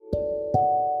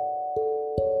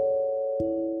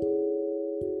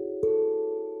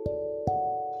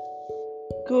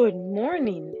Good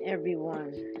morning,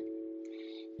 everyone.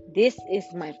 This is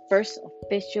my first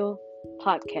official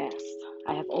podcast.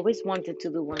 I have always wanted to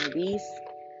do one of these.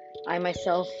 I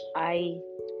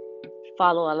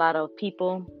follow a lot of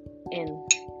people and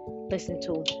listen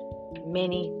to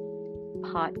many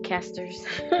podcasters,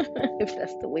 if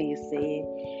that's the way you say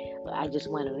it. But I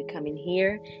just wanted to come in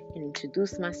here and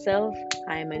introduce myself.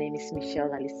 My name is Michelle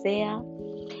Alicea,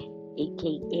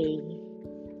 aka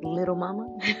Little Mama.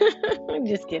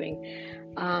 Just kidding.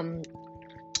 Um,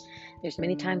 There's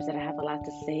many times that I have a lot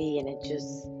to say, and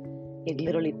it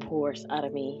literally pours out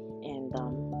of me. And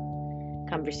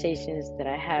conversations that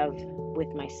I have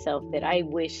with myself that I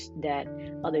wish that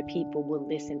other people would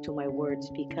listen to my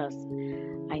words, because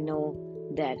I know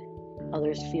that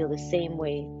others feel the same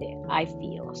way that I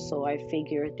feel. So I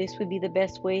figure this would be the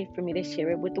best way for me to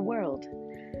share it with the world.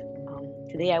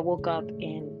 Today I woke up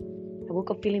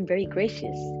feeling very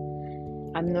gracious.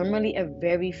 I'm normally a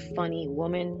very funny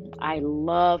woman. I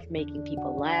love making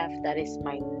people laugh. That is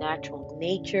my natural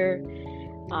nature.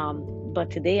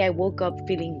 But today I woke up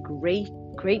feeling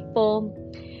grateful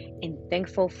and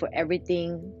thankful for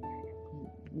everything.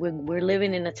 We're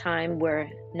living in a time where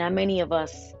not many of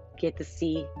us get to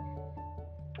see,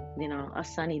 a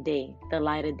sunny day, the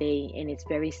light of day, and it's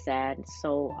very sad.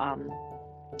 So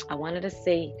I wanted to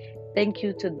say thank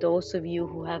you to those of you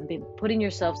who have been putting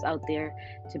yourselves out there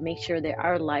to make sure that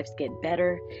our lives get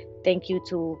better. Thank you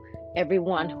to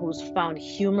everyone who's found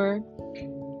humor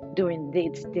during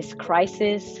this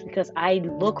crisis, because I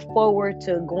look forward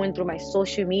to going through my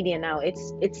social media now.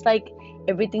 It's like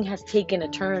everything has taken a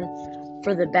turn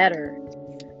for the better.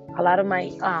 A lot of my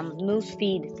news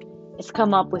feed has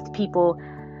come up with people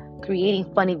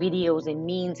creating funny videos and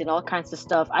memes and all kinds of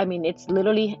stuff. I mean, it's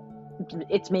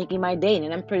making my day,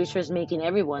 and I'm pretty sure it's making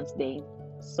everyone's day.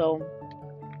 So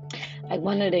I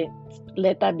wanted to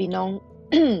let that be known.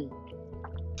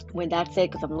 With that said,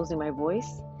 because I'm losing my voice,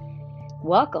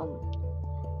 welcome.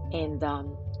 And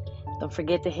don't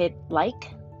forget to hit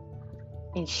like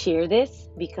and share this,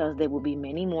 because there will be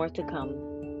many more to come.